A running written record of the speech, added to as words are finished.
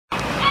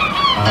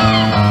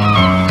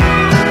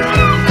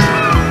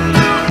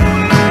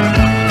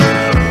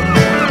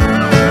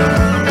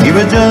He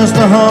was just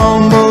a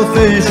humble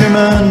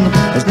fisherman,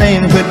 his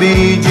name could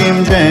be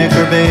Jim, Jack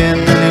or Ben,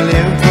 and he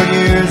lived for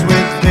years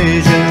with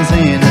visions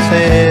in his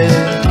head.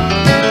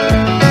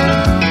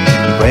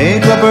 He'd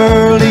wake up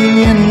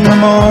early in the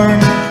morn,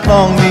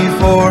 long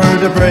before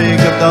the break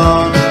of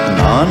dawn, and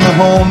on the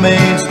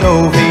homemade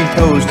stove he'd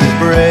toast his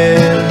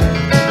bread.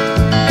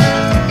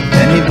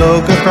 Then he'd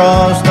look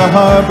across the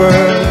harbour,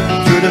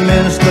 through the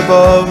mist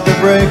above the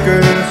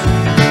breakers,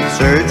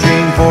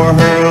 searching for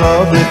her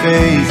lovely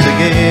face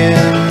again.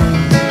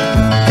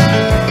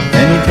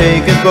 Then he'd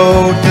take his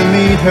boat to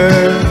meet her,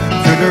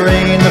 through the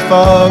rain, the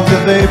fog, the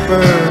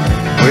vapour,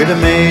 where the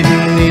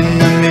maiden in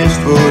the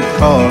mist would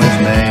call his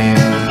name.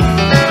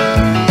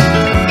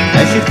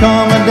 As she'd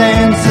come and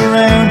dance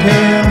around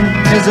him,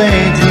 his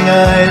aging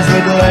eyes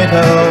would light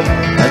up,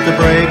 as the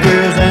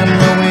breakers and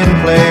the wind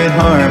played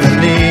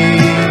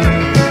harmony.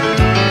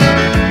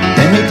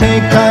 Then he'd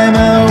take time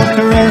out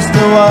to rest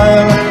a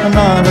while, and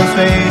on his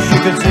face you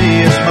could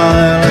see a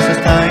smile, as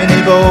his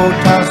tiny boat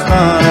tossed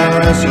on a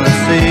restless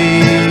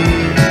sea.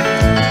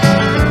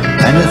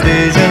 And his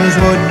visions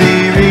would be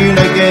real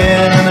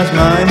again, and his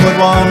mind would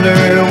wander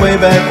way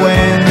back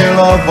when their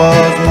love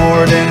was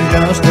more than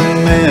just a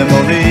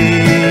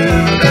memory.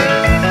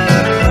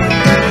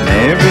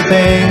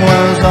 Everything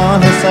was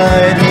on his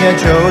side, he had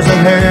chosen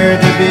her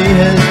to be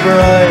his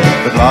bride,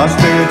 but lost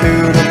her to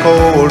the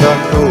cold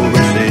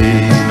October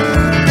sea.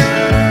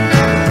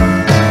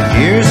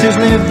 Years he's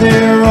lived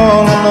there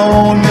all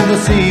alone, with the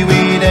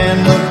seaweed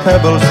and the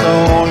pebble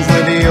stones,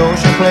 where the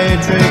ocean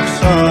played tricks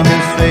on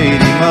his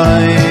fading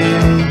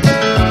mind.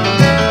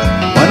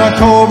 When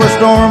October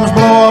storms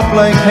blow up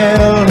like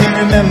hell, he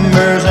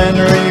remembers and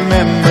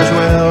remembers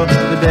well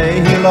the day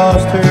he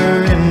lost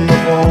her in the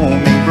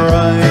foaming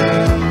brine.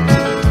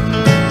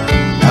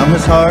 Now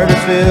his heart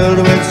is filled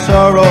with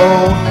sorrow,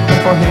 and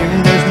for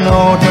him there's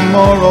no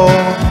tomorrow,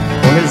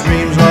 for his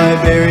dreams lie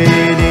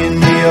buried in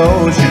the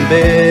ocean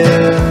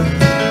bed.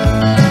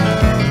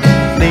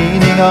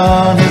 Leaning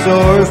on his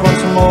oars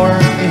once more,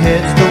 he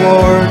heads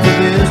toward the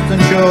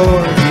distant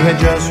shore. He had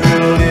just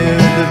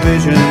relived the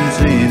visions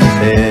in his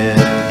head.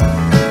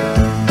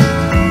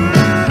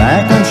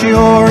 Back on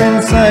shore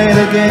inside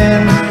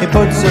again, he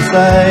puts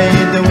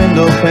aside the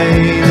window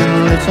pane and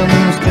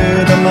listens to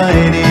the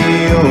mighty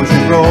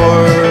ocean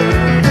roar.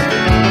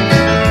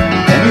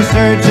 And he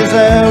searches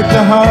out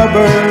the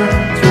harbour,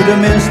 through the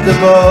mist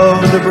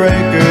above the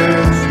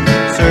breakers,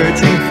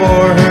 searching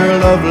for her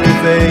lovely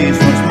face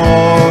once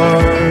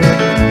more.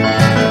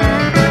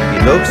 He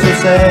looks so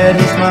sad,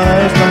 he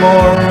smiles no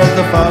more, as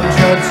the fog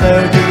shuts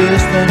out the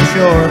distant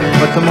shore,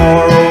 but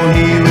tomorrow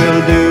he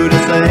will do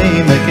the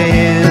same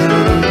again.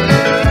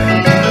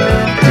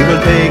 He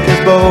will take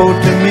his boat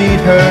to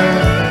meet her,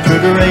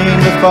 through the rain,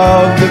 the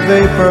fog, the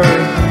vapour,